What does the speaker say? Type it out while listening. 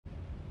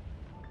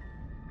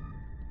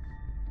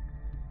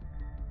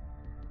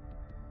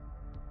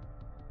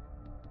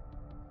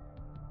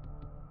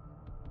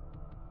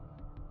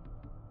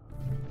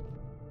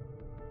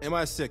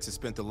MI6 has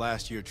spent the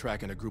last year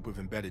tracking a group of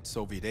embedded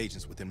Soviet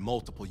agents within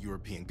multiple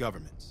European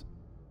governments.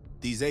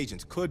 These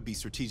agents could be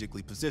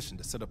strategically positioned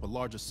to set up a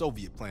larger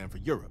Soviet plan for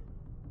Europe.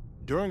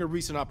 During a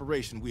recent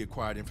operation, we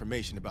acquired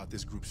information about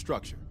this group's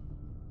structure.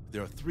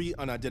 There are 3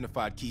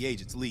 unidentified key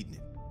agents leading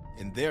it,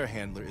 and their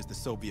handler is the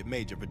Soviet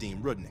Major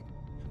Vadim Rudnik,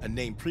 a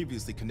name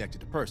previously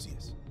connected to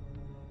Perseus.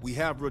 We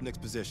have Rudnik's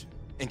position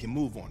and can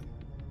move on him,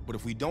 but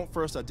if we don't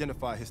first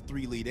identify his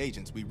 3 lead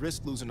agents, we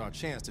risk losing our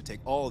chance to take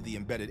all of the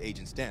embedded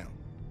agents down.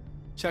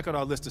 Check out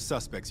our list of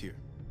suspects here.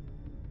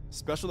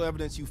 Special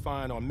evidence you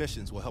find on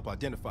missions will help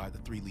identify the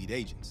 3 lead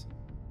agents.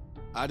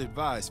 I'd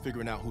advise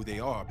figuring out who they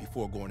are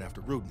before going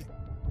after Rudnik.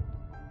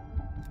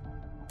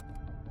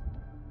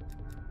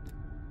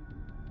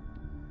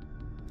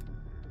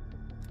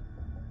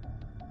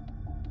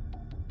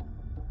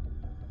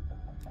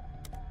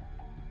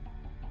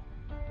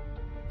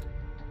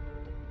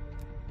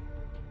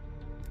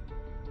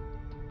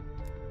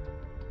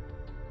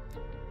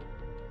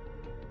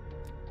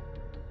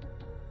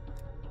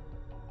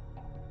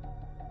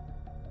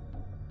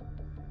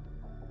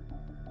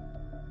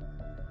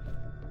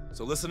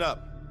 So listen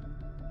up.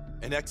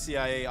 An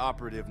ex-CIA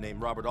operative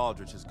named Robert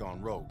Aldrich has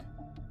gone rogue.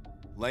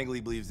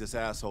 Langley believes this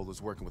asshole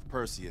is working with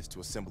Perseus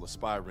to assemble a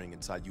spy ring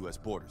inside US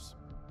borders.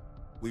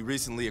 We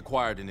recently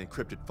acquired an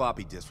encrypted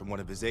floppy disk from one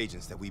of his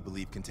agents that we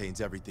believe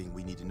contains everything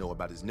we need to know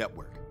about his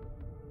network,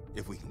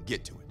 if we can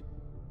get to it.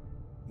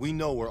 We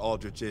know where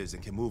Aldrich is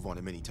and can move on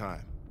him any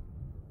time.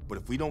 But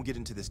if we don't get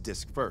into this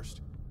disk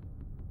first,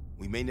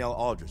 we may nail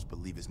Aldrich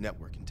but leave his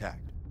network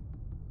intact.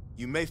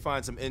 You may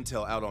find some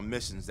intel out on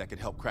missions that could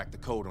help crack the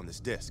code on this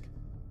disk.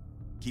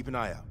 Keep an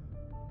eye out.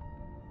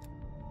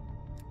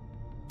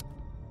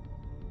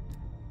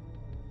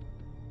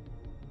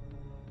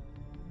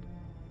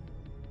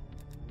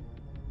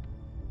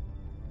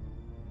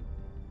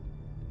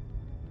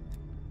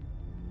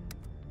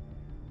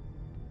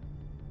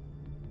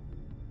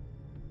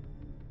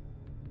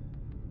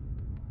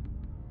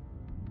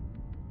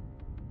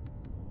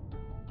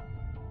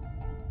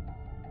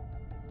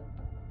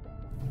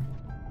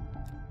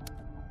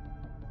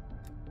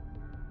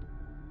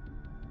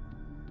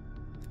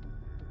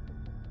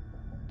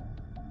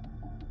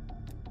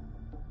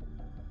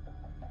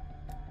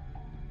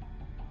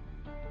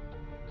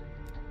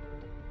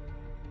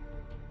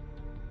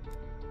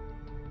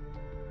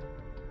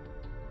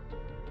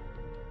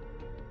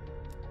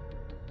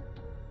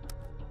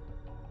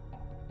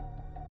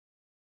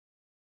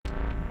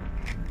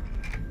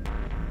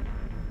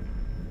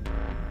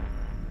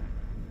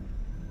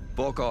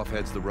 Volkov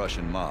heads the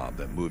Russian mob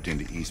that moved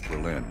into East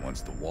Berlin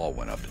once the wall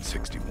went up in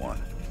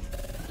 '61.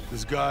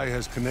 This guy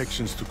has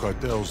connections to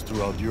cartels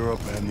throughout Europe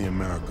and the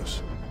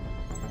Americas.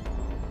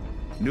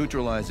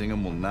 Neutralizing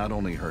him will not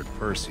only hurt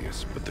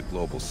Perseus, but the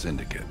global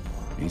syndicate.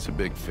 He's a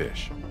big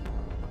fish.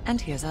 And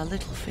here's our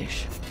little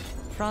fish,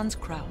 Franz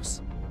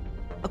Kraus.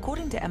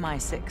 According to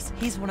MI6,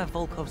 he's one of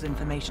Volkov's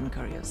information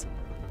couriers.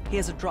 He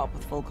has a drop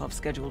with Volkov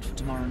scheduled for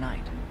tomorrow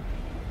night.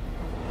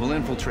 We'll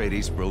infiltrate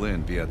East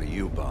Berlin via the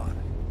U-Bahn.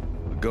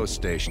 The ghost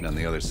station on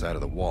the other side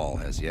of the wall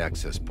has the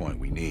access point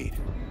we need.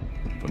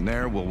 From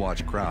there, we'll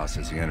watch Kraus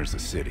as he enters the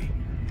city.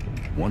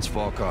 Once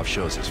Volkov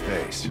shows his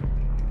face,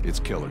 it's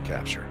killer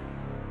capture.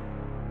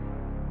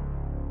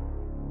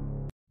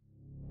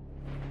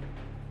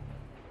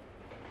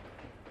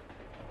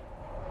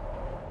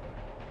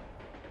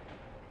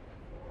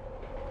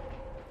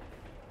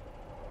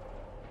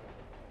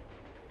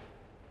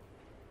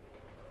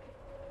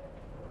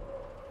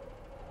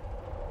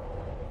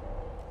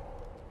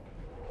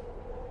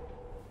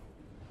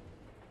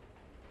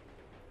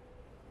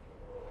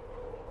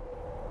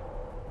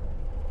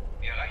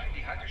 Wir erreichen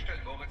die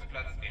Haltestelle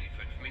Moritzplatz in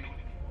 5 Minuten.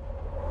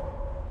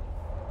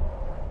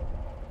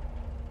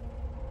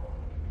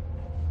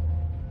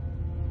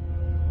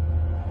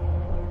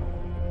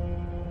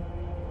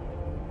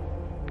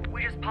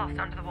 We just passed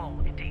under the wall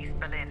into East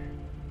Berlin.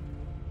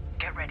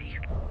 Get ready.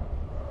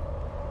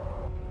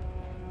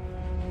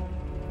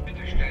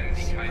 Bitte stellen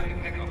Sie kein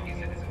Gepäck auf die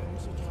Sitze.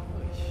 So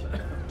traurig.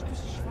 Du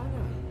bist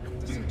schwanger.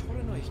 Das sind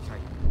tolle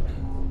Neuigkeiten.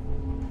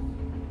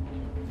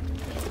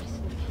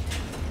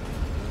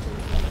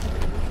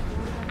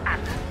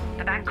 And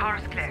the back car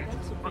is clear.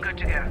 We're good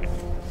to go.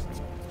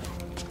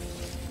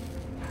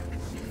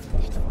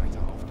 Nicht weiter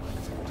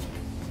aufdrängen.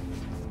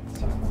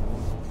 Sie haben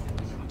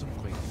den Atem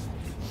bringen.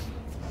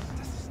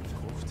 Das ist eine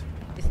Gruft.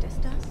 Ist es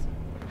das?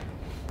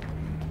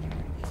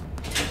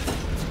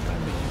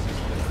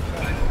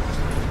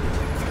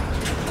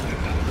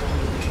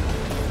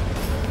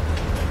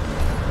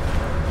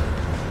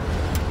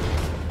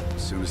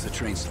 As soon as the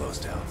train slows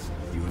down,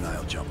 you and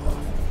I'll jump off.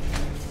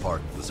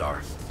 Park,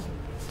 Lazar.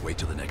 Wait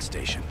till the next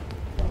station.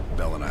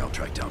 Bell and I'll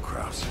track down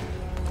Kraus.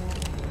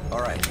 All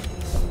right.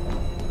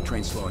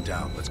 Train's slowing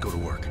down. Let's go to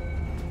work.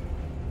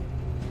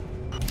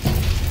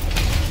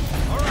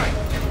 All right,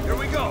 here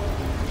we go.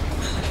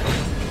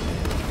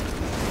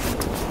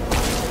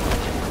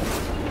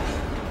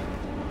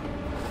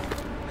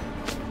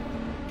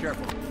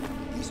 Careful.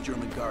 These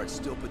German guards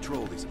still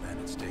patrol these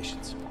abandoned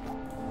stations.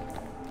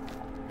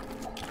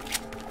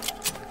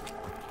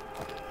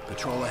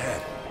 patrol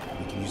ahead.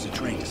 We can use a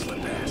train to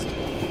slip past.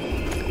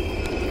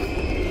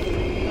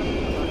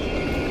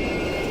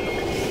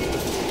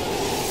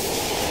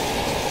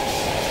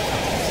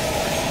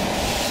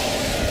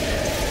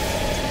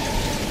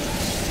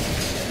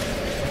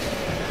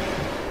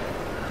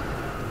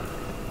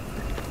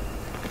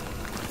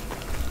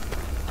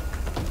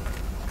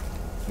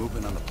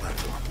 Movement on the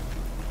platform.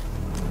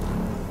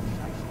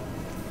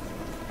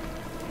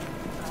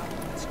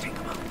 Let's take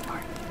them out,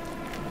 Bart.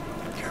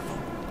 Careful.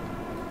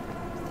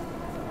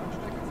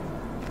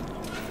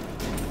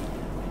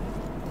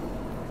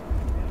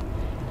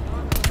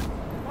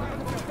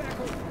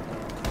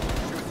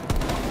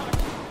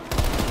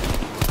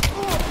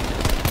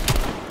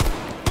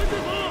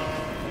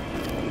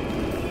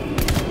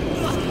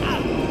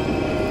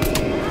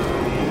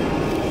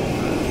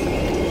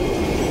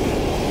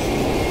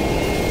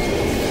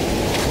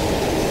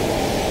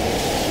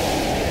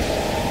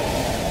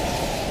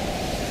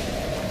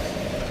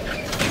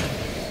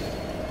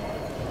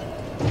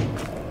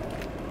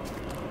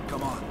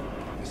 Come on.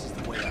 This is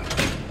the way out.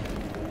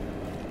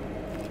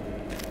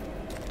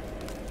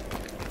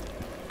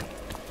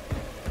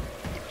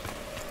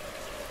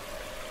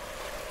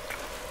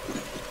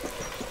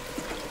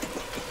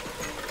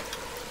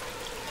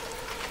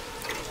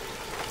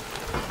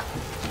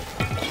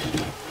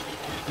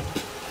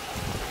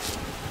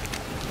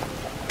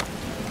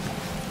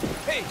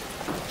 Hey!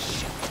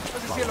 Shit!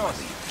 Was ist hier los?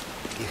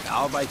 Ich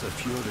arbeite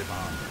für die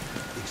Bahn.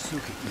 Ich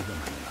suche über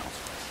meinen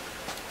Ausweis.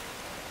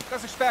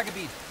 Das ist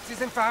Sperrgebiet. Sie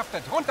sind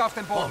verhaftet. Runter auf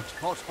den Boden.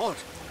 Halt!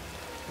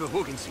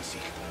 Beruhigen Sie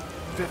sich.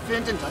 Wir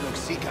finden dadurch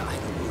sicher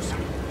eine Lösung.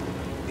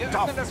 Wir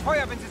Doch. öffnen das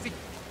Feuer, wenn Sie sich...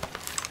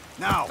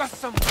 Now!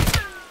 Was zum...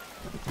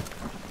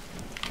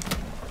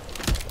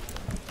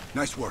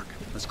 Nice work.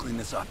 Let's clean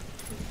this up.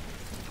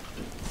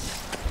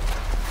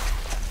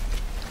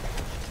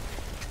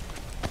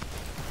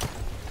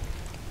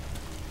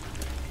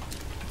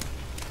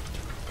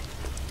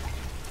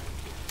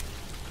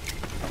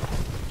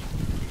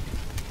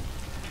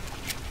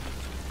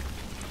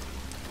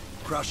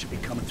 Kraus should be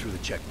coming through the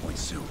checkpoint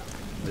soon.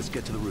 Let's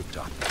get to the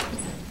rooftop.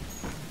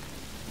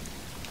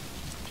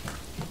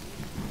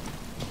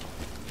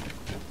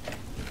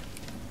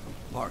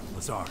 Bart,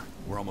 Lazar,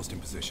 we're almost in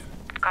position.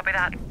 Copy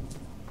that.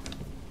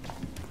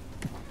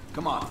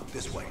 Come on,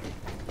 this way.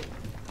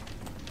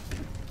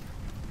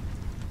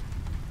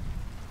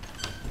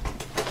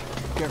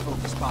 Careful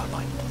of the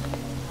spotlight.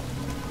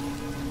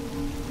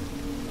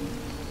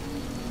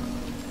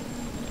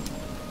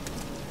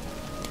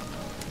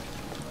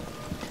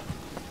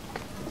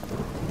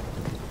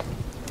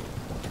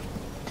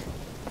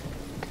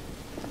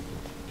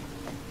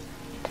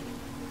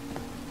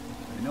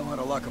 They know how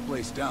to lock a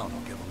place down, I'll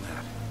give them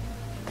that.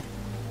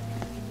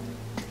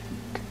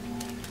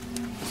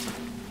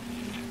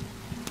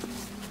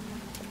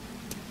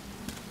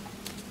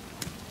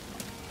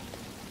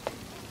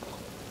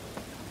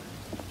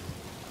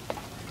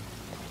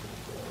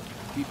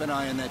 Keep an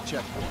eye on that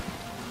checkpoint.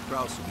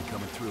 Kraus will be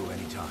coming through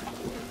any time.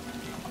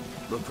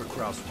 Look for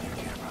Kraus with your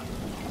camera.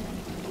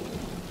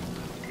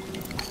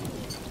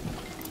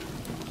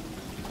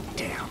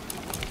 Damn.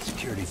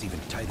 Security's even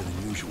tighter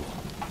than usual.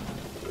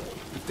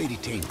 If they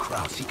detain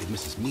Kraus, he could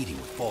miss his meeting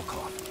with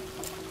Volkov.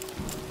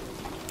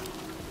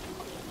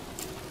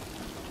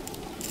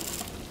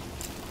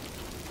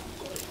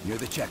 Near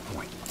the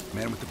checkpoint.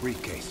 Man with the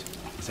briefcase.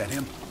 Is that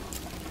him?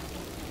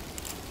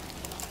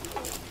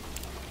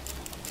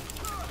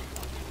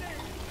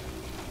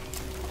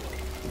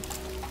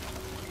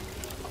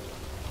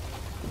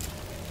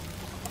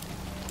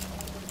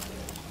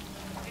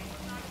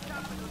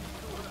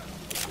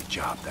 Good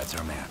job. That's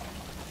our man.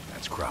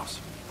 That's Kraus.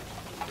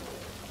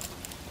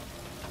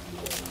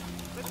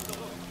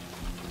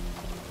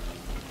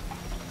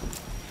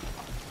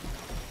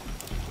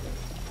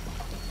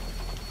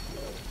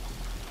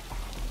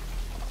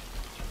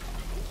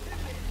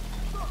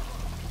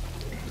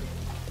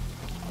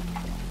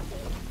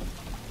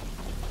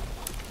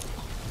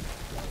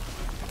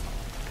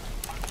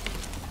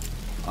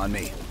 On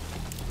me.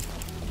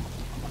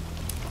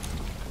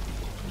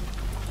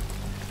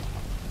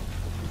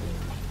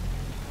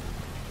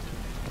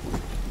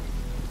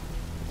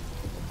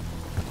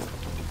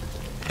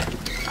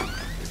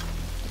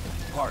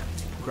 Hart,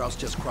 Kraus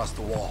just crossed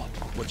the wall.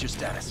 What's your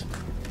status?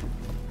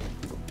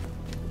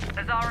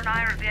 Lazar and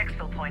I are at the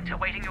exfil point,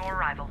 awaiting your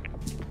arrival.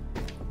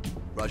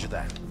 Roger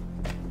that.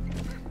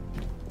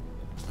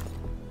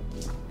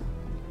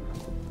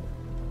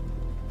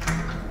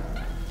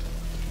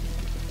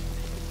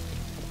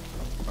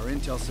 Our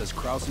intel says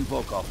Kraus and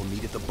Volkov will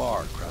meet at the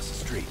bar across the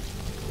street.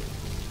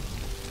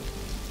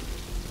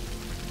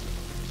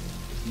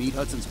 Meet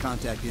Hudson's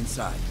contact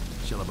inside.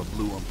 She'll have a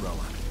blue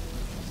umbrella.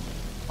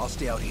 I'll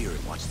stay out here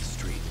and watch the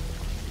street.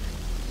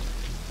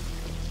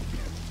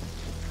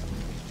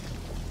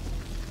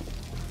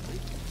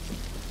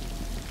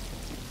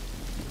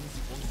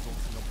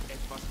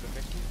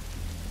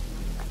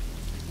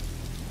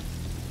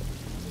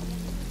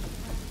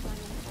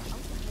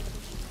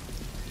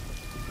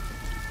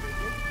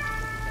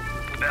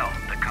 Bell,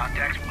 the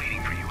contact's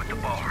waiting for you at the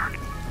bar.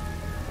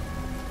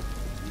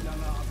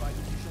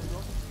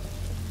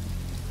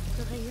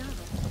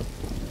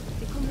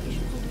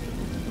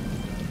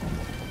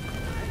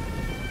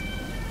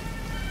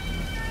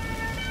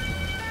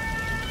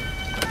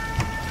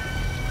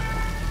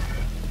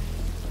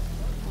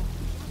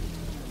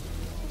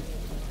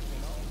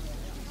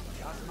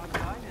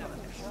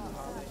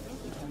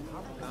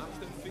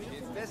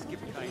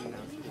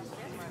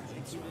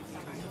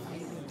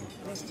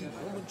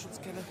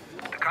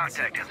 The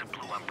contact has a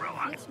blue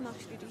umbrella.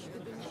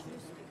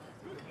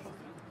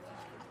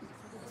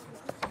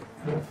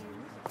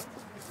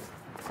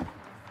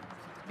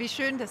 Wie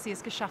schön, dass Sie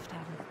es geschafft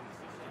haben.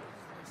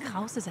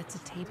 Krause setzt the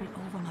table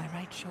over my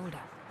right shoulder.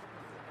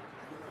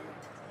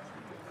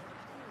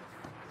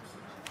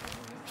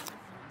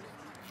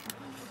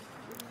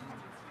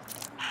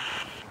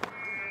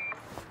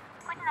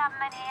 Guten Abend,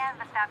 mein Herr.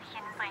 Was darf ich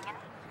Ihnen bringen?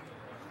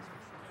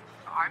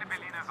 Eine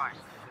Berliner Weiß.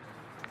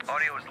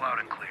 Audio is loud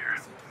and clear.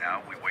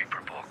 Now we wait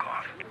for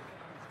Volkov.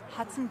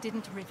 Hudson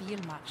didn't reveal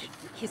much.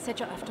 He said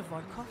you're after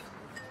Volkov?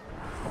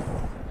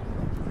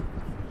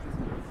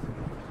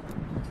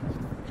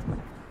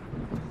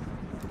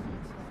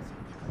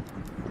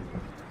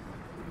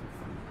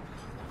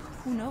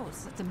 Who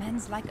knows? The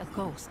man's like a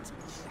ghost.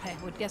 I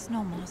would guess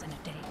no more than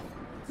a day.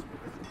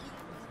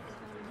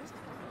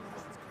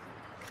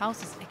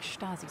 Kraus is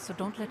ex-Stasi, so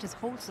don't let his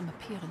wholesome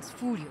appearance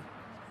fool you.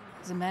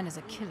 The man is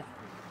a killer.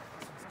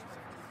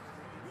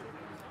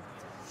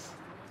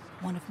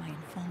 One of my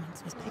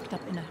informants was picked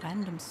up in a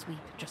random sweep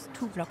just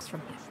 2 blocks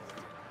from here.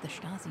 The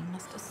Stasi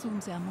must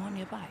assume they are more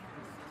nearby.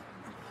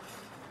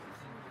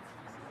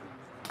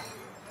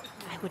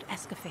 I would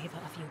ask a favor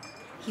of you.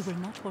 He will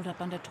not hold up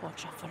under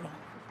torture for long.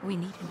 We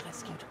need him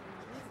rescued.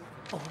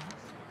 Or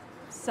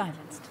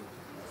silenced.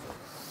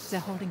 They're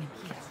holding him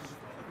here.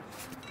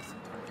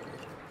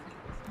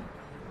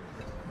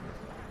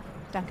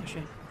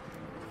 Dankeschön.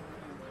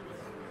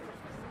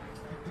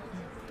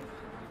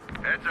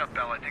 Heads up,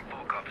 Bell. I think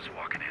Volkov is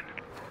walking in.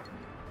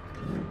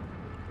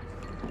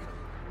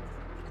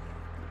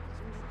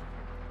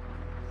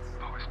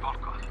 Wo ist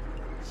Volkov?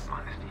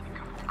 Man ist Ihnen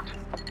gewogt.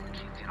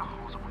 Gehen Sie nach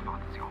Hause und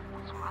warten Sie auf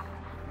unseren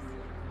Anruf.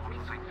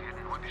 Model-Zeit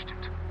werden neu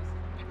bestimmt.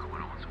 Wir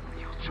kümmern uns um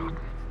Ihre Schotten.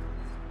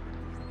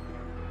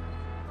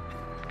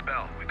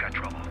 Bell, we've got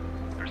trouble.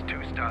 There's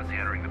 2 Stasi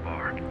entering the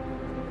bar.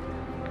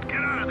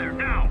 Get out of there,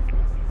 now!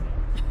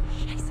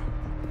 Scheiße.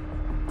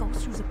 Go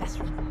through the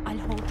bathroom. I'll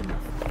hold them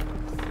off.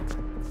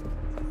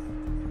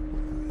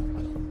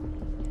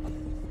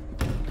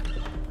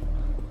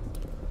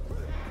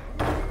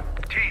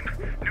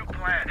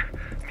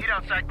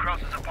 Outside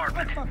Krause's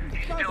apartment.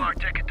 He's still our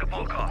ticket to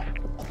Volkov.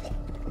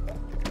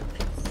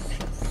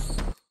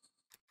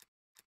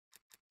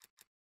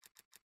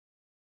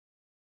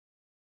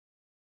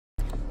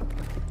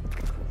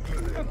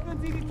 Öffnen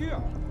Sie die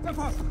Tür!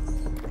 Sofort!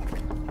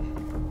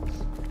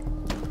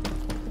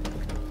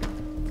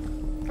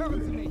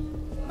 Hören Sie mich!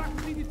 Machen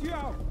Sie die Tür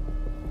auf!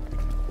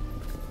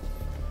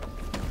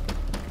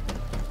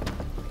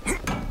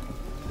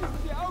 Machen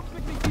Sie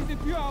augenblicklich diese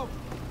Tür auf!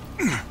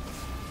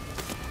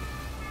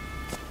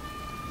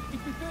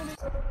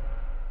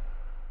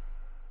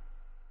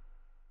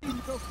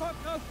 Sofort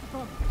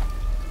rauszukommen!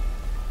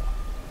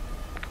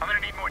 I'm gonna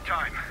need more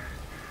time.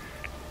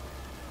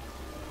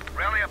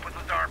 Rally up with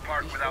Lazar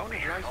Park without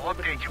me. I'll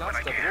update you when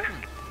I can.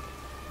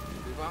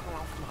 Wir waren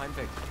auf dem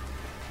Heimweg.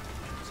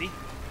 Sie?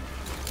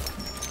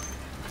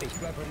 Ich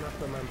bleib heute Nacht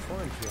bei meinem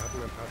Freund. Wir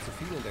hatten ein paar zu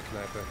viel in der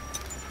Kneipe.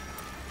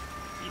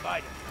 Die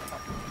beiden.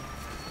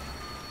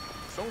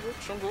 Schon gut,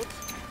 schon gut.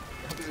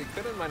 Aber Sie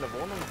können meine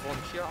Wohnung von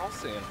hier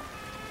aus sehen.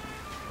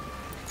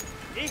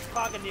 Ich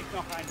frage nicht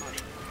noch einmal.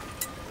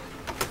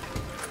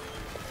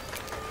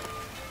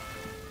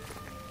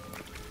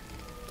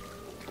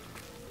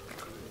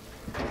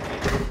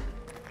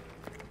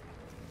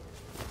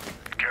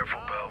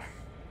 Careful, Bell.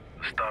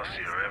 The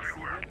Stasi are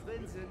everywhere.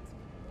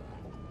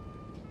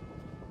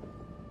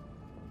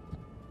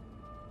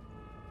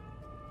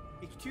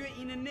 Ich tue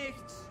Ihnen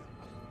nichts.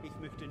 Ich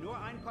möchte nur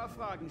ein paar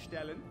Fragen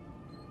stellen.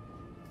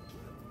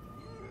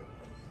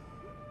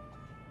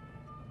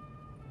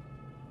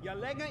 Je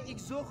länger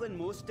ich suchen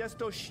muss,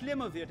 desto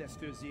schlimmer wird es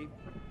für Sie.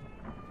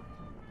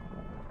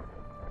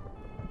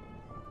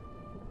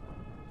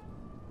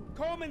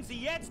 Kommen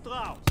Sie jetzt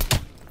raus!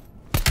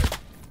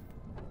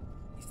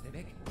 Ist er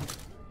weg?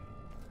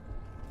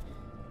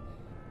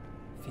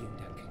 Vielen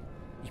Dank.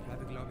 Ich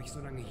bleibe, glaube ich, so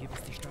lange hier,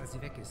 bis die Stasi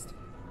weg ist.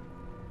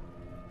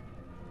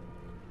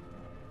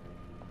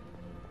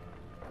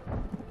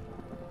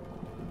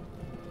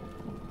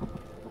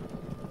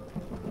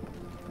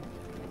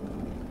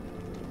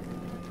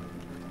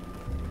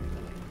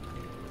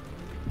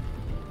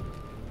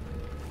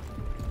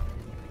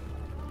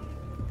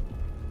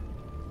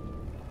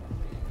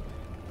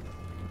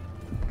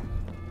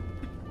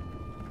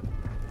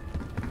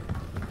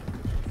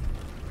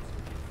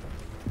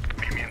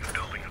 Meet me in the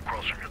building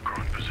across from your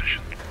current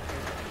position.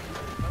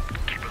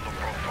 Keep a low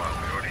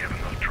profile.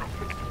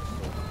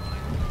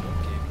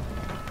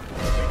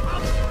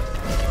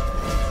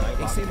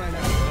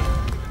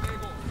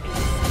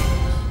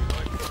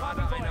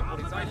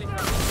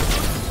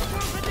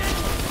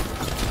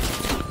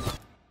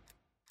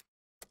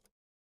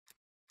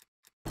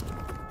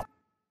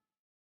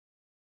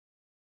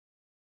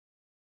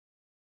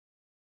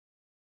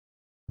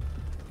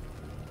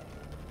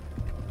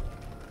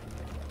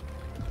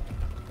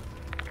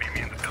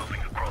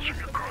 miles from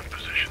your current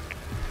position.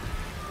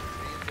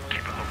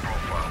 Keep a low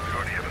profile. We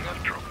already have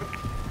enough trouble.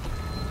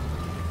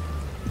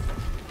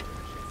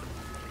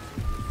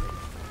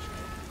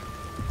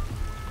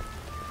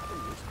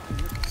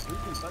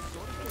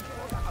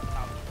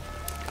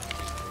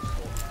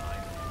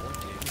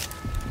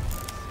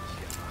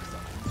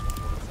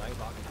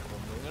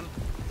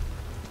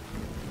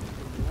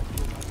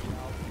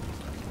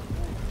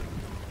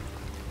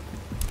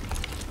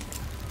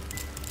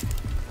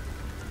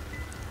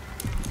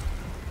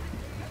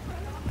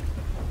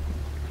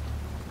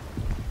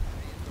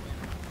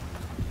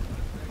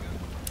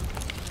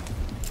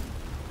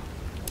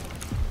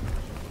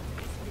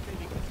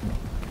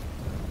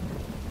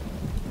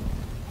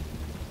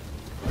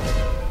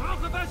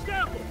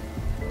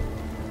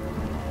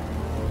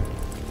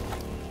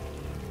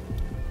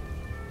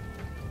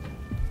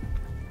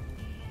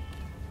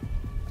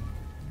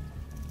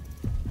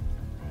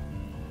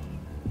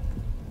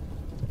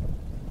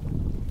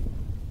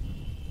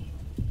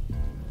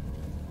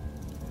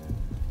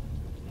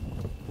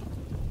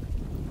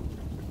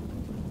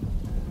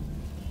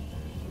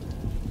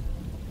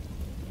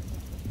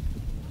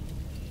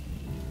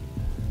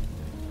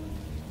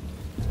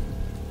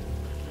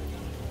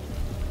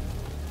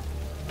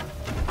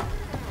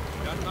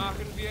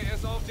 Machen wir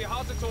es auf die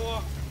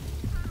Hasetor.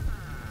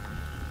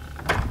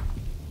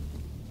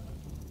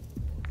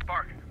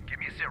 Park, give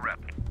me a sit rep.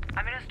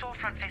 I'm in a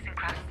storefront facing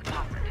Kraft's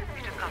apartment.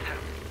 We just got home.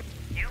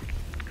 You?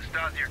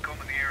 Stasi are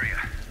combing the area.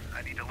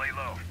 I need to lay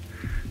low.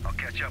 I'll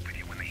catch up with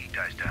you when the heat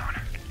dies down.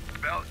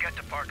 Bell, get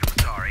to Park and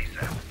Bazaar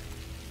ASAP.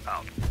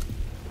 Out.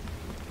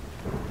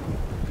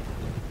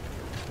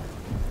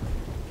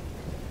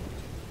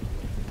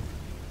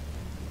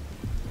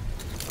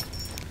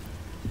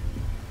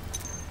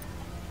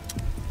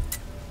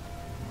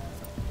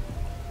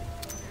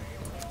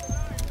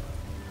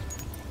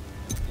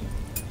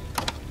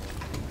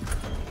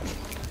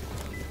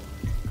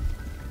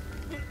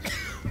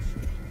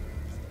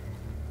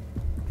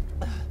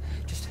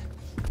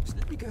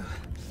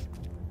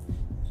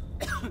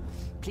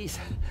 Please.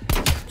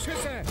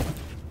 Schüsse!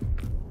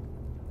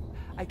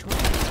 I told you.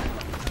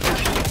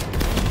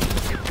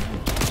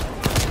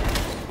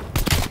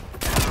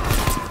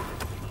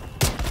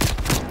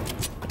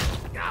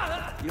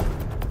 You.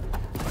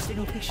 Stay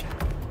no picture.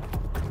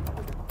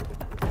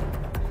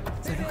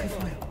 They're looking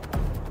for you.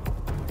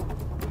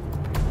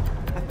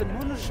 I've been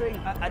monitoring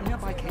a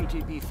nearby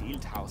KGB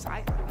field house.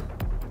 I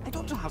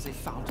don't know how they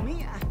found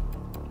me.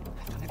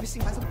 I've done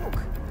everything by the book.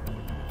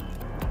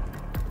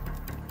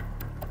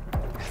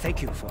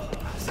 Thank you for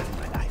saving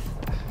my life.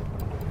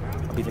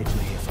 I'll be waiting to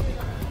hear from you.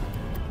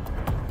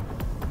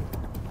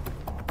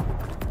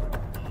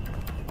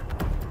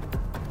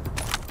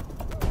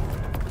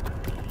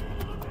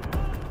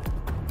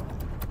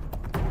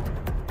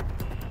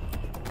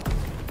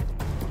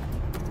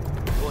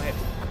 Go ahead.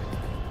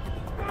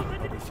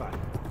 You'll be fine.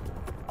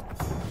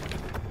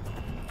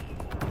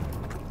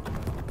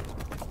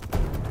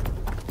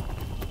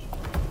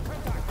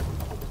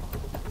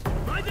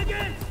 Right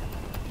again!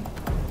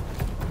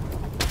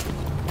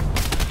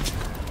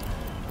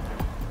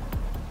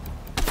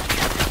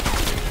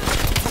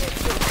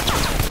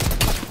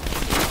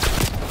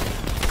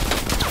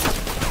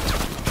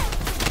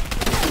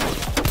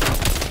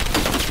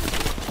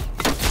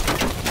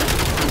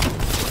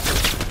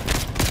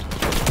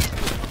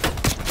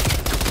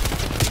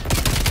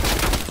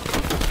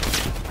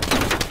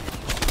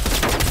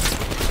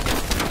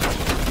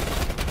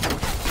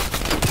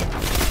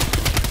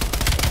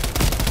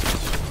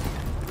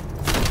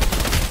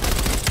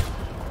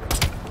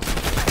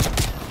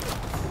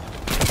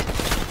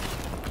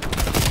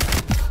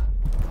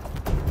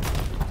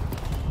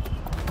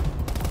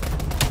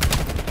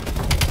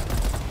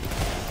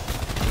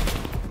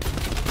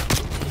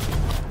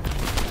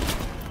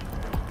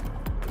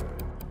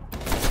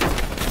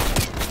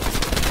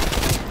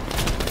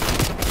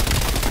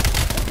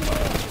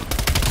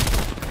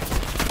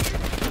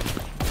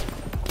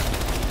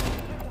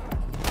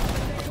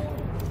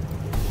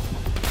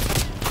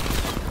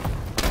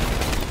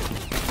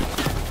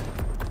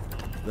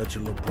 That's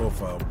your low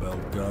profile, Bell.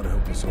 God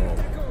help us all.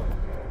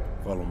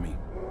 Follow me.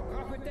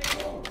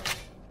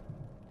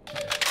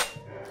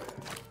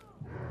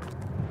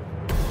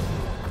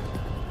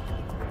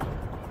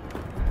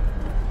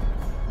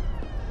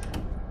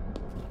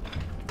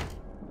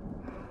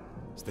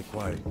 Stay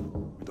quiet.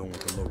 We don't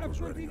want the locals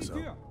ratting us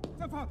out.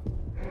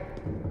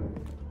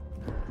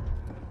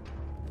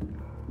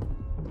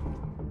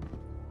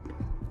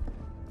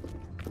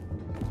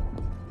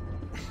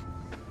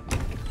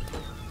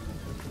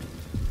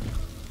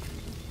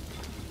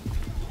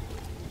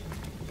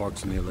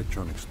 Park's in the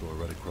electronics store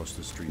right across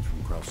the street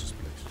from Krause's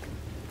place.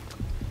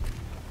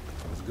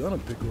 I was gonna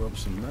pick her up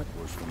some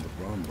knackwurst from the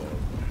Brown Bar,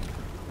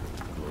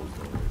 but closed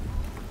already.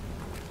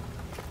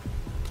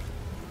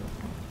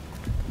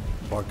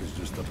 Park is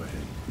just up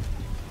ahead.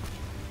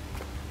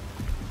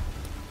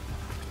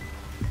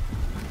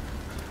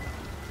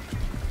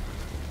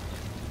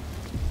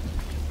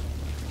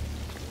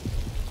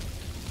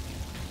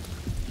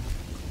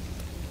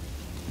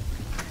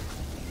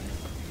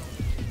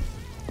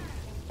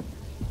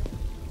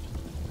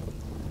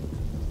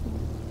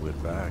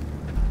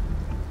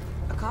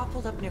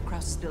 pulled up near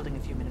Krause's building a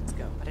few minutes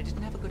ago, but I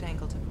didn't have a good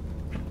angle to...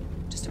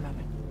 Just a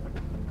moment.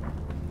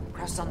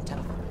 Kraus is on the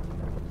telephone.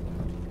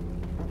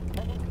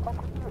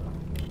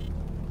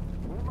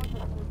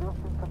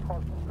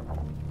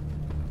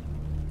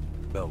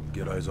 Bell,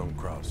 get eyes on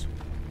Kraus.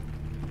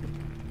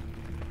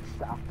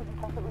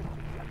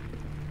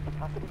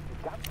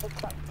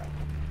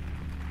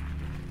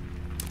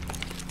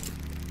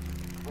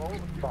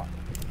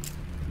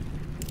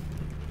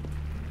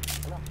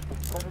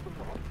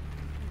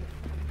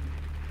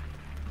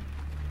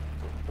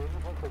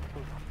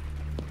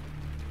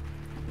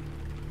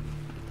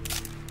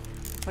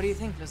 What do you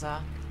think,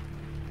 Lazar?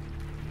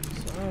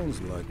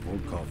 Sounds like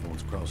Volkov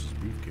owns Kraus's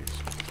briefcase.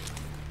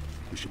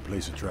 We should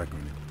place a tracker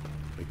in it.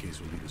 The case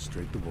will lead us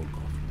straight to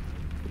Volkov.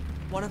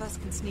 One of us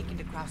can sneak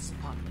into Kraus's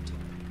apartment.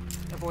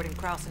 Avoiding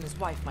Kraus and his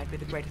wife might be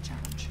the greater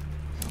challenge.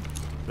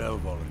 Bell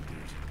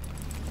volunteers.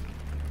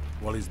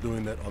 While he's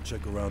doing that, I'll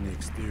check around the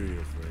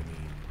exterior for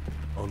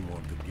any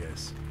unwanted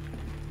guests.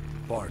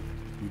 Bart,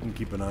 you can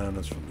keep an eye on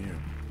us from here.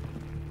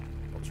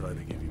 I'll try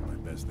to give you my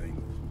best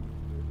angles.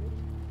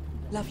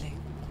 Lovely.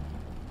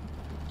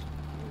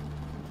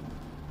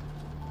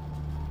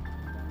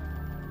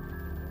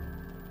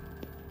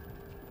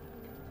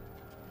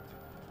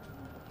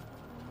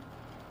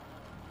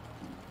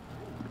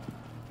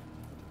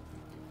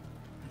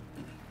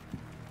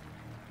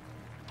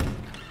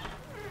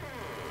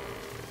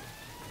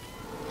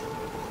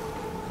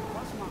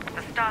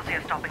 The Stasi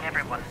are stopping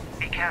everyone.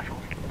 Be careful.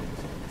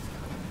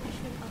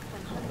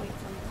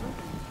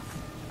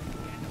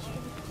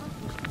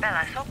 Bell,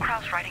 I saw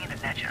Kraus writing in the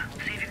ledger.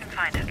 See if you can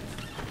find it.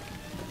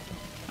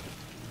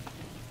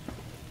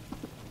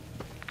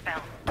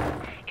 Bell,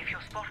 if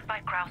you're spotted by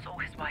Kraus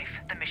or his wife,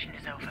 the mission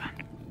is over.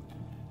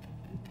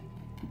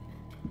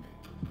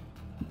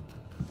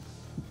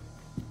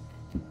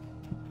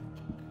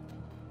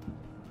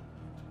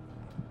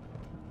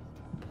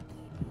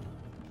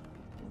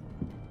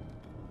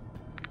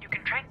 You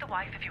can trank the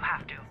wife if you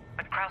have to,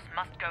 but Kraus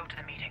must go to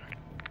the meeting.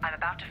 I'm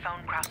about to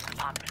phone Kraus's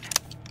apartment.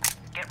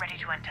 Get ready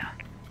to enter.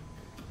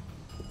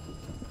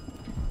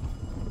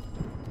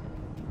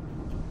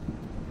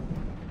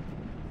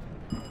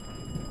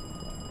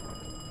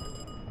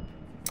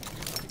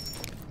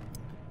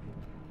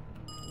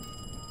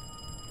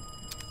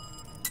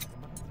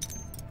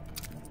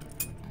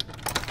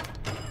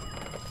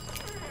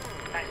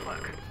 Nice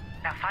work.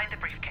 Now find the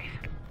briefcase.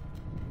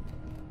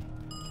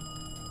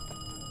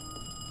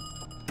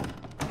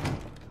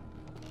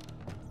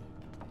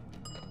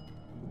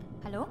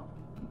 Hallo?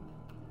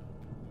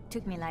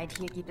 Tut mir leid,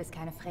 hier gibt es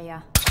keine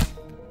Freya.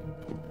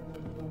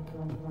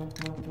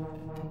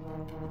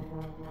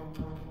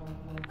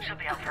 She'll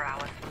be out for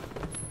hours.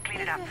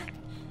 Clean it up.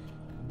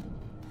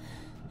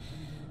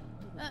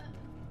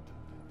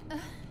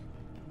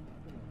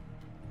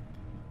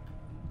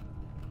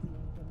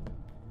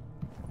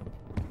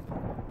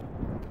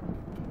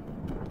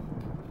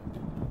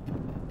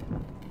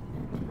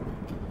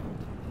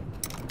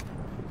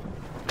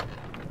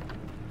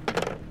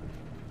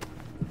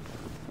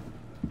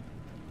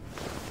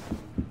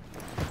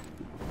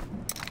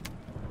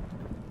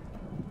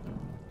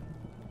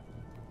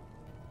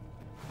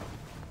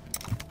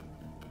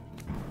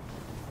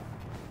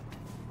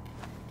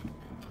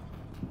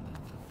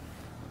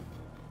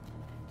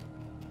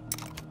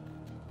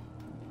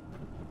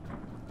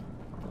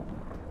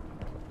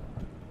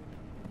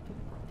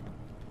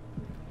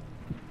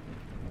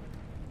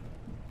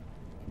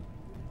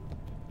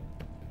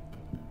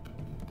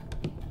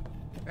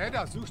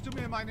 Ada, suchst du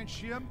mir meinen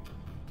Schirm?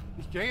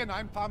 Ich gehe in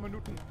ein paar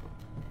Minuten.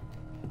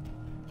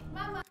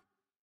 Mama,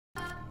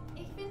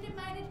 ich finde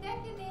meine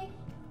Decke nicht.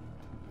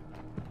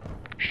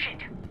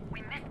 Shit,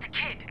 we missed the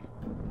kid.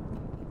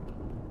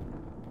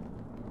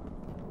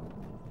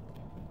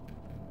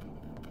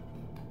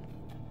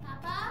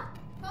 Papa,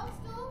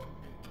 kommst du?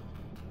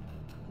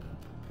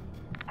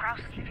 Kraus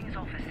is leaving his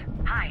office.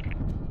 Hide.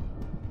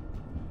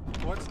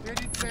 Putz dir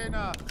die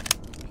Zähne.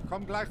 Ich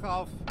komm gleich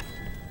rauf.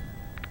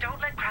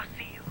 Don't let Kraus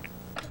see you.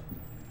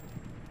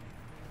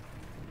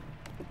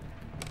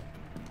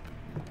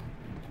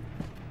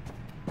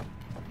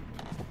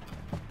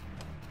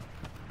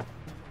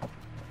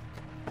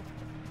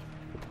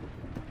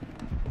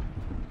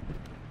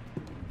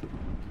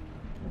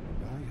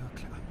 Ja,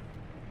 klar.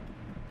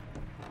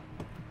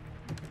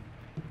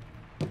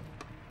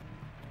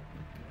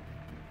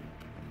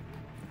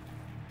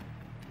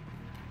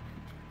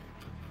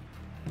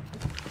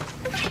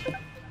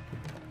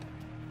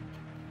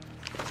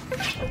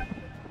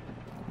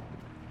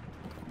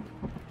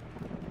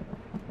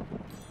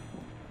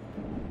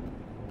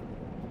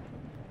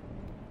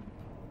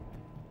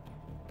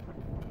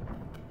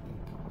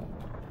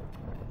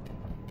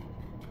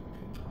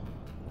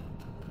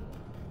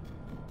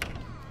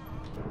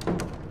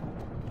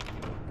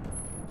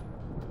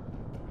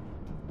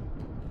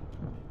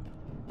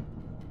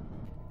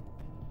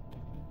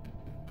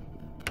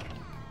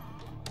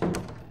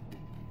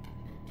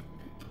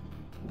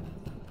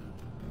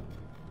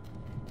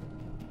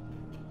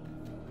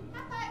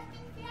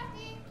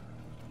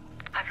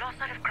 I've lost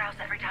sight of Kraus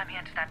every time he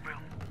enters that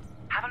room.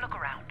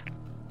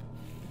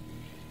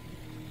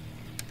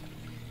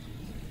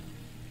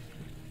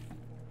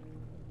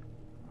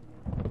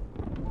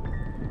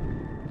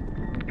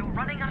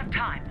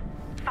 time.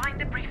 Find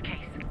the briefcase.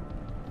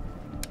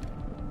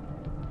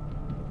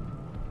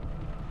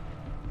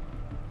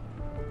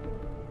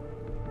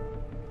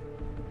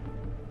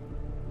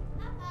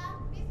 Papa,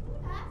 bist du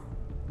das?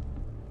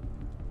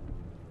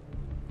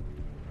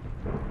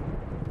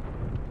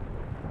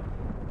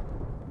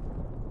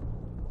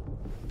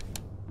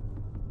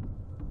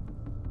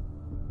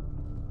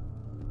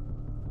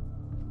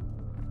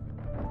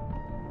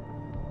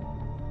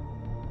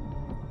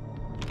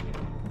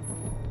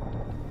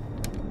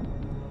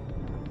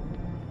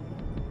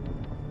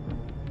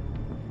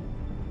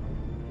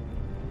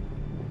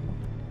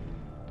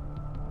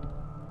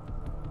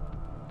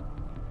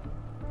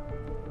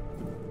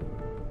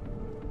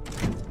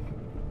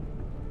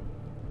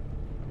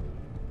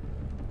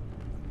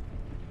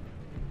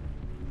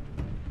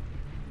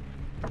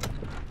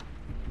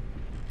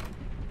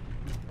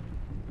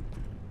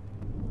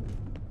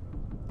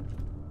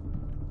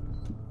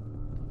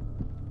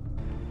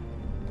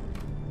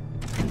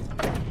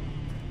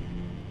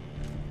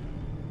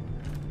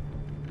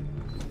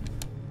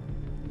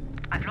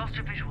 I've lost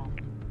your visual.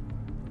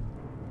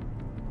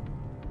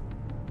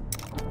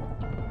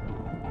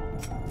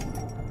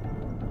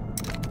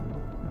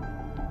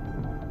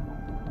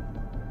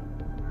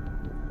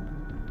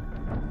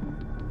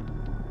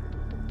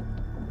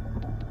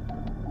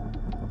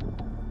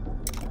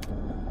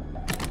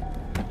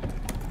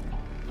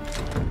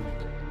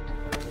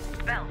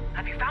 Bell,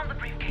 have you found the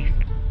briefcase?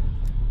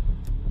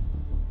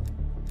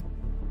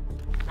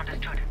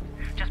 Understood.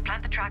 Just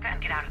plant the tracker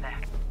and get out of there.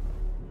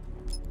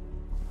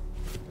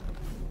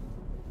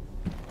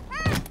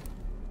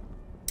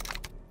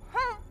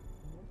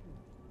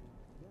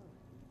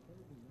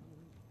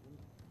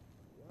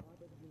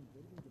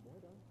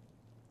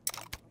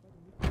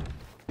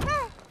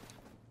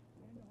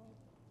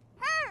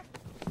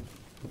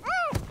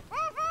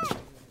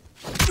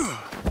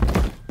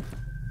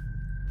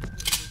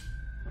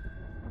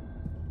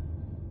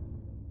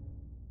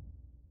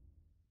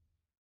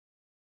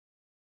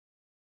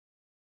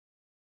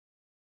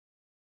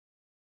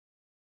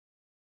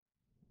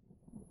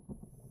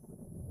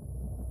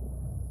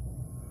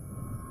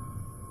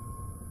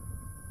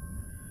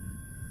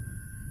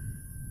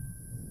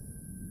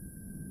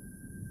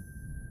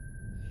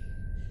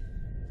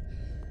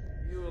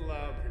 You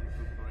allowed him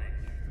to bring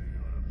you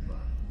to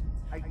Europe.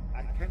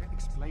 I can't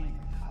explain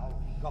how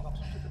he got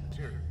to the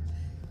material.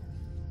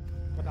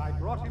 But I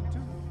brought him to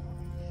you.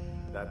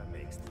 That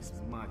makes this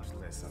much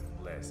less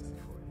unpleasant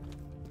for you.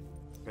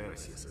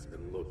 Perseus has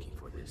been looking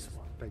for this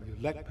one. Then you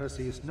let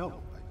Perseus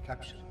know I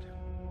captured him.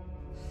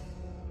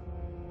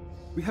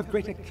 We have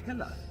Greater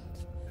Killer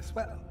as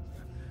well.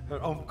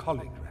 Her own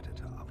colleague ratted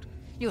her out.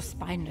 You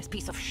spineless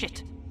piece of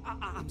shit.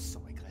 I'm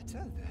sorry,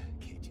 Greta.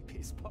 The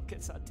KGB's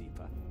pockets are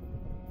deeper.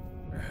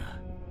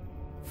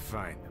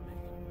 Finally.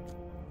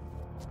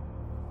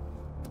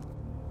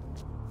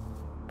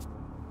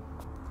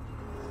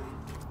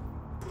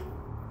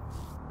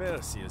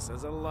 Perseus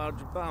has a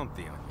large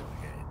bounty on your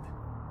head.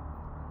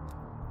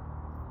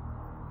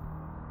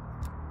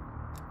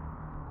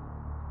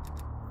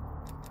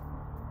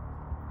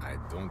 I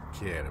don't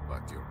care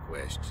about your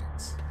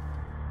questions.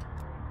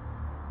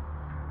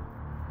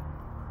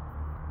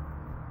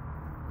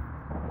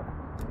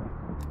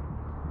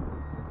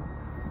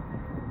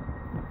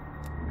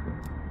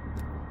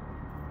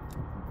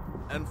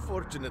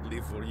 Unfortunately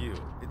for you,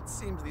 it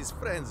seems these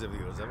friends of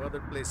yours have other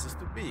places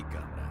to be,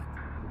 comrade.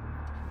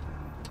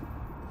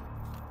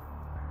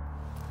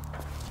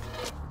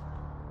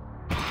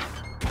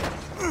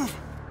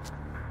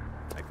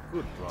 I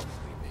could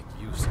probably make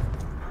use of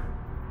you,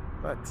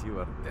 but you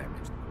are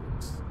damaged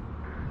goods.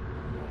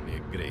 Only a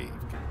grave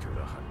can cure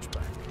a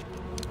hunchback.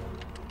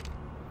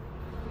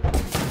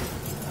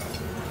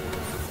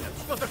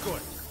 Что такое?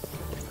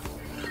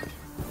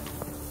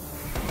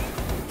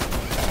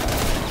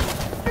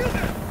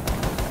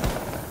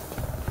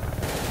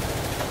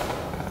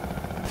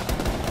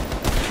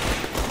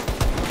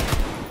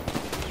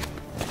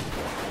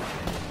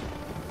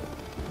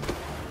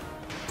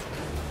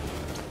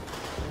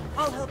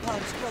 I'll help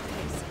out, secure the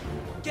case.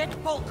 Get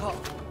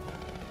Volkov!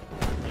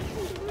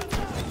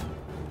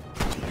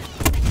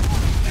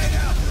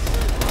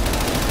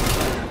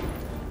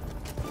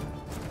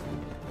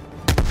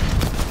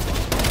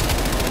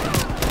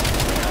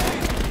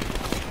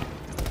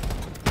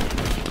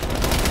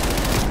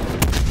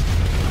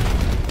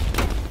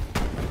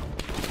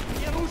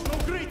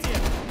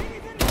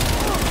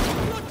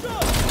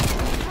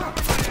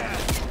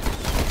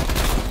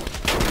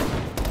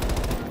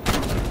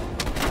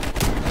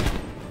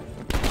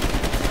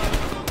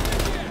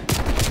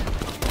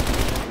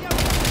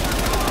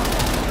 Папа!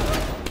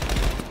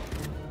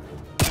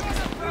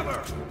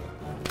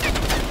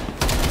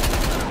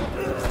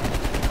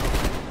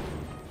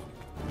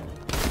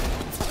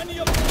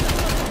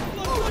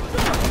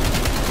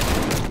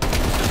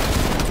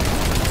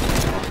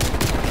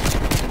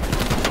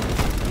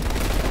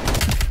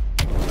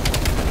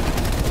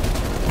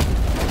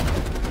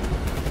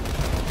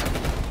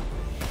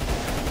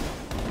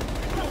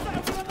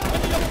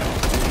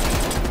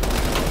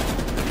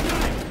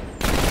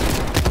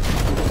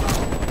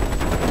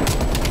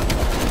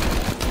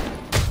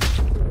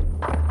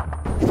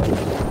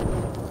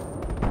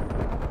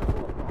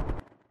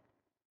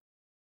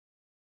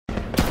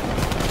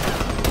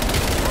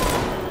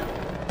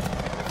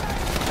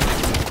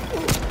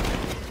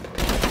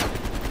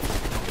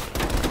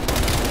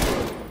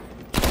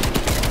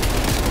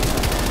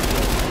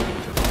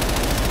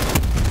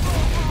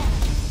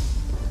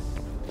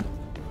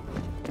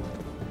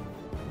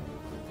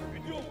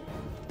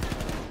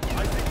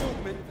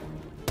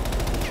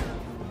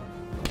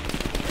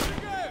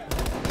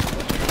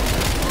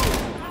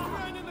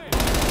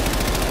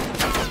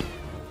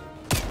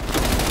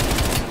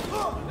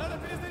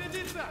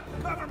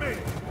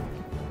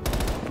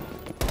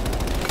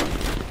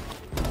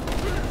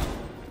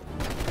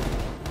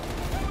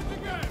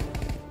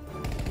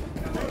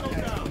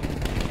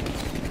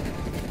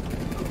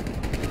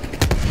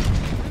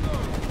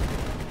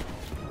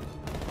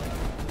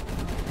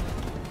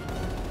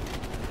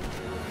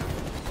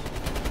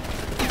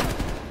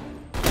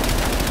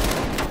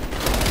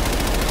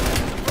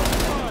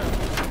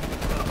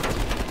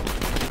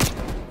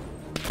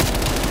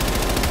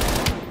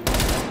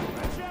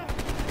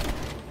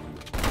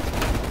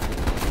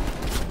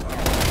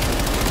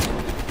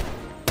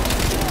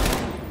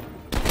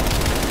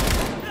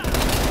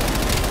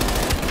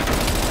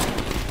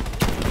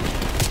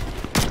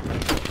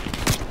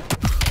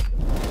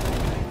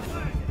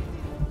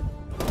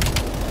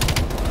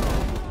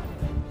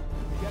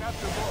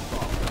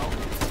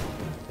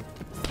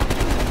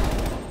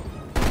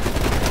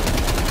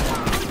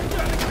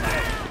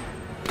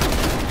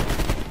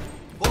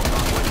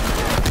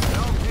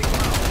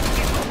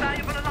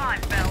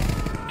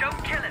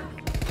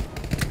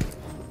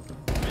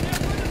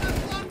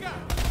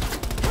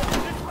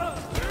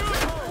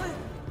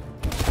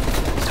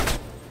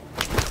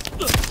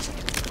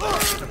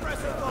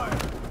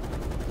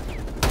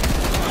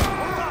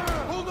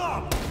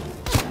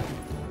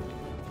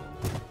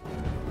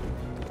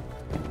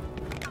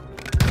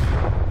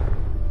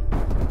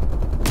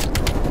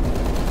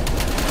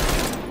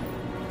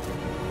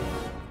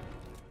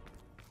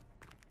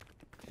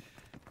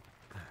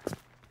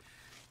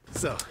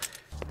 So,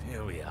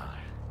 here we are.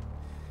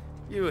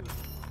 You...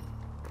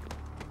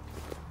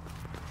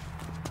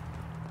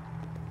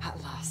 At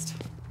last.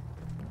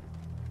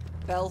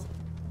 Bell,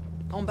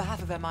 on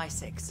behalf of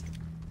MI6,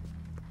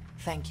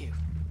 thank you.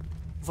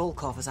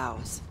 Volkov is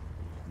ours.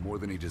 More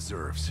than he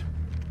deserves.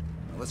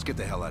 Now let's get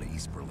the hell out of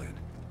East Berlin.